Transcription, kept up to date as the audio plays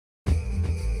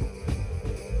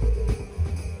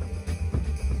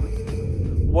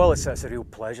Well, it's a real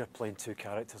pleasure playing two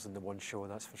characters in the one show,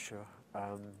 that's for sure.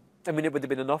 I mean, it would have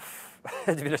been enough, it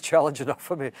would have been a challenge enough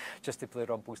for me just to play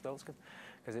Rumpelstiltskin,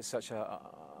 because it's such a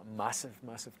massive,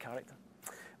 massive character.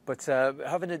 But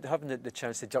having the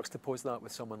chance to juxtapose that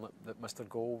with someone like Mr.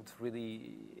 Gold,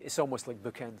 really, it's almost like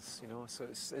bookends, you know, so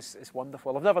it's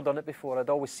wonderful. I've never done it before. I'd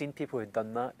always seen people who'd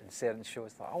done that in certain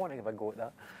shows. Thought, I want to give a go at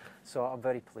that. So I'm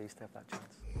very pleased to have that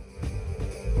chance.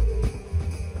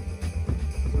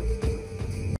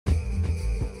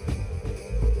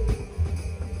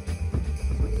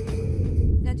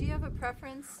 Now, do you have a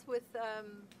preference with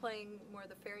playing more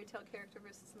the fairy tale character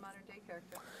versus the modern day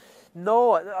character?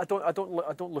 No, I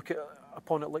don't look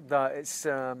upon it like that. It's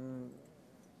the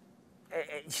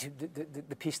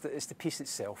piece it's the piece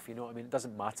itself. You know what I mean? It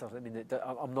doesn't matter. I mean,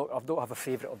 I don't have a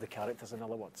favourite of the characters. In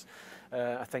other words,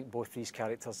 I think both these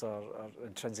characters are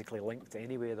intrinsically linked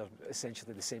anyway. They're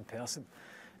essentially the same person.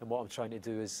 And what I'm trying to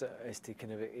do is to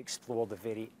kind of explore the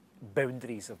very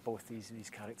boundaries of both these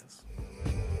characters.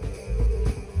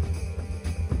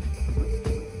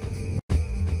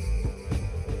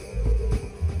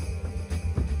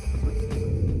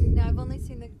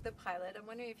 The pilot. I'm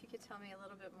wondering if you could tell me a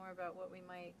little bit more about what we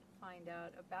might find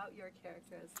out about your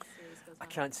character as the series goes on. I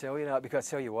can't tell you that, because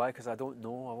I'll tell you why, because I don't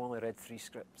know. I've only read 3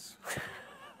 scripts.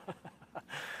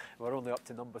 We're only up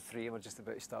to number 3 and we're just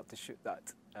about to start to shoot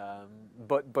that.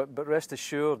 But rest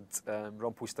assured,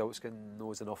 Rumpelstiltskin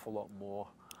knows an awful lot more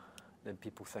than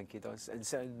people think he does, and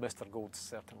Mr. Gold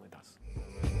certainly does.